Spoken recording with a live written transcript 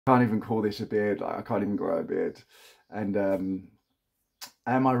Can't even call this a beard. Like, I can't even grow a beard, and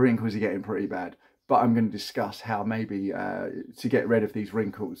my wrinkles are getting pretty bad. But I'm going to discuss how maybe to get rid of these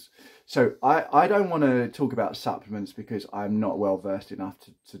wrinkles. So I don't want to talk about supplements because I'm not well versed enough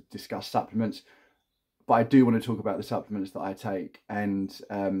to discuss supplements. But I do want to talk about the supplements that I take. And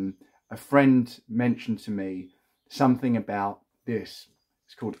a friend mentioned to me something about this.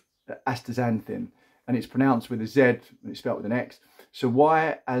 It's called astaxanthin, and it's pronounced with a Z and it's spelled with an X. So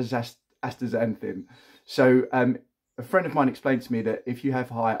why astaxanthin? So a friend of mine explained to me that if you have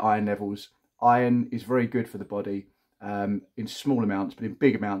high iron levels, iron is very good for the body in small amounts, but in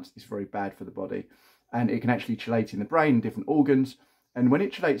big amounts it's very bad for the body. And it can actually chelate in the brain, different organs. And when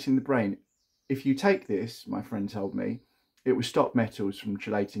it chelates in the brain, if you take this, my friend told me, it will stop metals from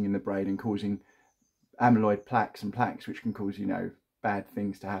chelating in the brain and causing amyloid plaques and plaques, which can cause, you know, bad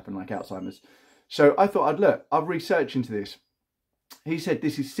things to happen like Alzheimer's. So I thought I'll research into this. He said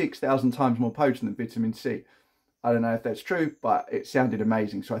this is 6,000 times more potent than vitamin C. I don't know if that's true, but it sounded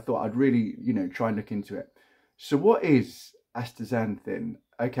amazing. So I thought I'd really, you know, try and look into it. So what is astaxanthin?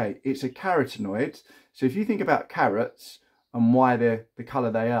 Okay, it's a carotenoid. So if you think about carrots and why they're the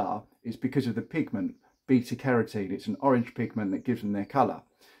colour they are, it's because of the pigment, beta carotene. It's an orange pigment that gives them their colour.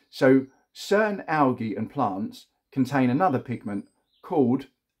 So certain algae and plants contain another pigment called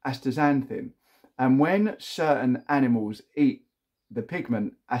astaxanthin. And when certain animals eat the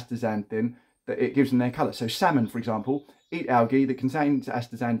pigment astaxanthin, that it gives them their colour. So salmon, for example, eat algae that contains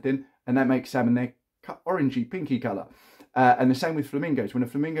astaxanthin, and that makes salmon their orangey, pinky colour. And the same with flamingos. When a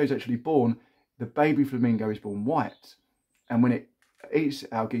flamingo is actually born, the baby flamingo is born white. And when it eats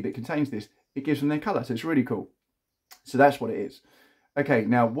algae that contains this, it gives them their colour. So it's really cool. So that's what it is. Okay,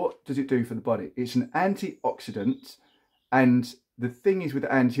 now what does it do for the body? It's an antioxidant. And the thing is with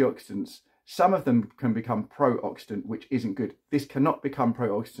antioxidants, some of them can become pro-oxidant, which isn't good. This cannot become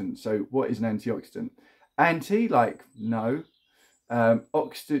pro-oxidant. So what is an antioxidant? Anti, like no.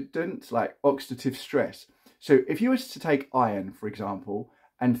 Oxidant, like oxidative stress. So if you were to take iron, for example,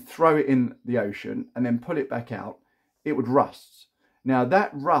 and throw it in the ocean and then pull it back out, it would rust. Now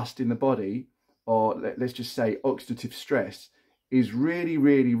that rust in the body, or let's just say oxidative stress, is really,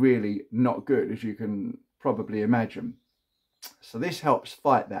 really, really not good, as you can probably imagine. So this helps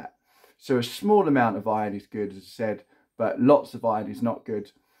fight that. So a small amount of iron is good, as I said, but lots of iron is not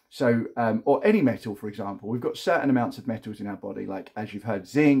good. So, or any metal, for example, we've got certain amounts of metals in our body, like, as you've heard,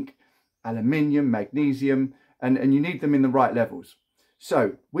 zinc, aluminium, magnesium, and you need them in the right levels.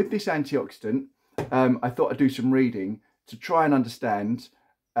 So with this antioxidant, I thought I'd do some reading to try and understand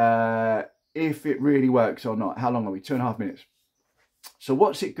if it really works or not. How long are we? 2.5 minutes. So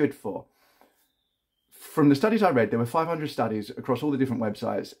what's it good for? From the studies I read, there were 500 studies across all the different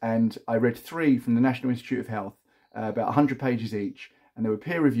websites, and I read 3 from the National Institute of Health, about 100 pages each, and they were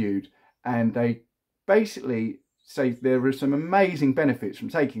peer-reviewed, and they basically say there are some amazing benefits from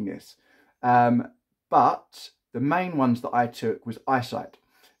taking this. But the main ones that I took was eyesight.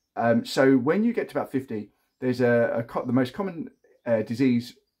 So when you get to about 50, there's the most common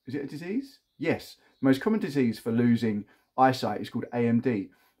disease. Is it a disease? Yes. The most common disease for losing eyesight is called AMD,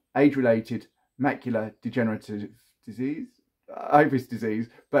 age-related macular degenerative disease. I hope it's disease,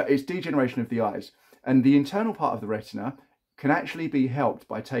 but it's degeneration of the eyes. And the internal part of the retina can actually be helped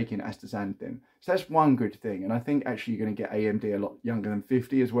by taking astaxanthin. So that's one good thing. And I think actually you're going to get AMD a lot younger than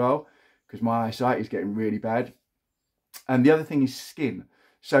 50 as well, because my eyesight is getting really bad. And the other thing is skin.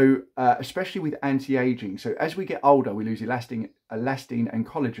 So especially with anti-aging. So as we get older, we lose elastin and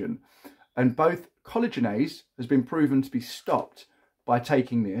collagen. And both collagenase has been proven to be stopped by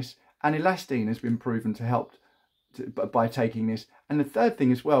taking this, and elastin has been proven to help by taking this. And the third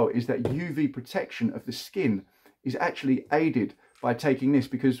thing as well is that UV protection of the skin is actually aided by taking this,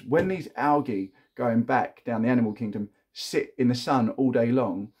 because when these algae, going back down the animal kingdom, sit in the sun all day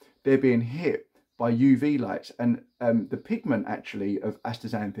long, they're being hit by UV lights. And the pigment actually of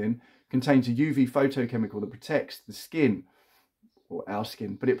astaxanthin contains a UV photochemical that protects the skin, or our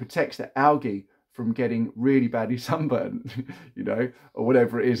skin, but it protects the algae from getting really badly sunburned, you know, or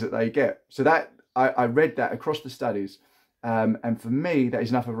whatever it is that they get. So that I read that across the studies, and for me, that is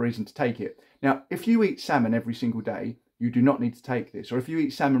enough of a reason to take it. Now, if you eat salmon every single day, you do not need to take this. Or if you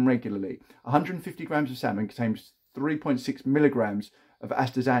eat salmon regularly, 150 grams of salmon contains 3.6 milligrams of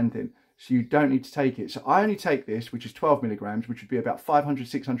astaxanthin. So you don't need to take it. So I only take this, which is 12 milligrams, which would be about 500,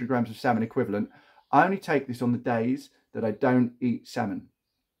 600 grams of salmon equivalent. I only take this on the days that I don't eat salmon.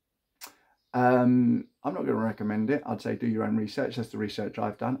 I'm not going to recommend it. I'd say do your own research. That's the research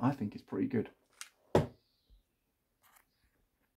I've done. I think it's pretty good.